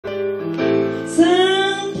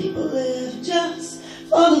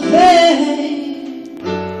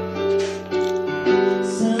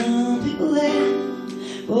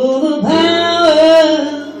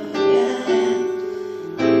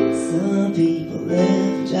people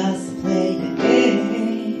live just to play a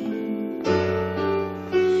game.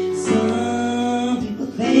 Some people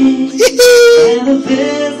think that the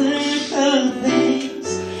physical things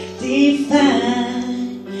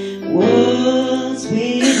define what's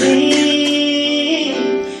within.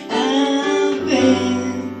 I've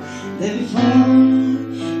been there before,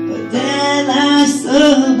 but that life's a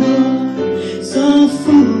bore, so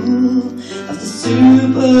full of the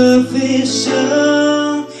superficial.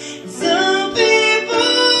 Some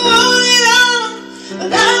people want it all,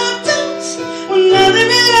 but I don't want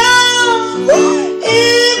nothing at all.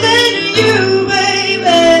 Even you,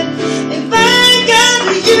 baby, if I got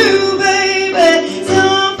you, baby.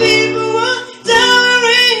 Some people want diamond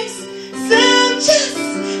rings, some just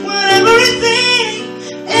want everything.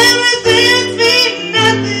 Everything's mean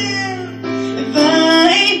nothing if I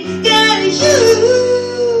ain't got you.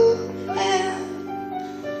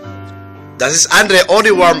 Das ist Andrea,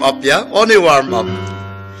 ohne Warm-up, ja? Ohne Warm-up.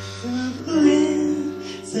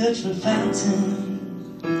 Search for fountain.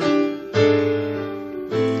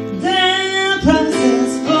 Then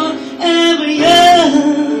process for every year.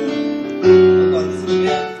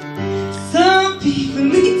 Some people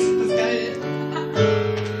need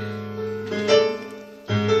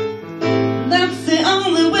that's the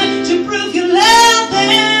only way to prove you love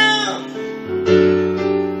them.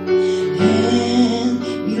 And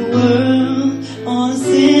be the world on a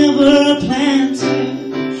silver planter.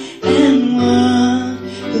 And what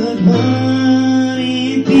good would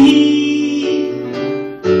it be?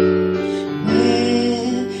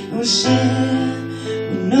 Where no share,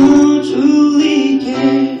 when no truly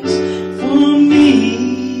cares for me.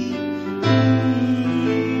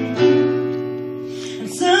 And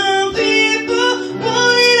some people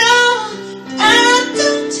want it all, I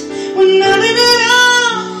don't want nothing at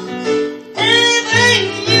all. Anything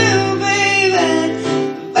you, baby,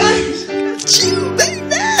 You,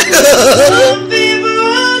 baby. some people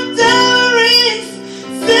want diamond rings,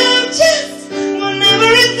 some just want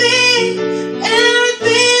everything.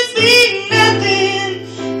 Everything's mean nothing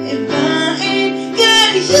if I ain't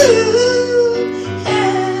got you.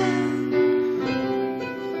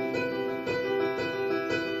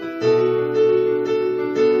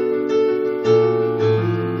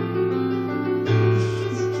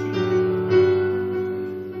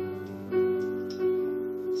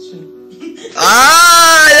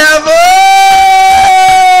 Ah, jawohl!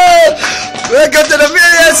 Welcome to the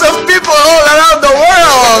millions of people all around the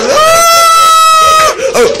world!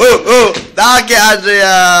 Oh, oh, oh. Danke,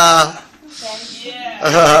 Andrea!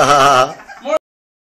 Yeah.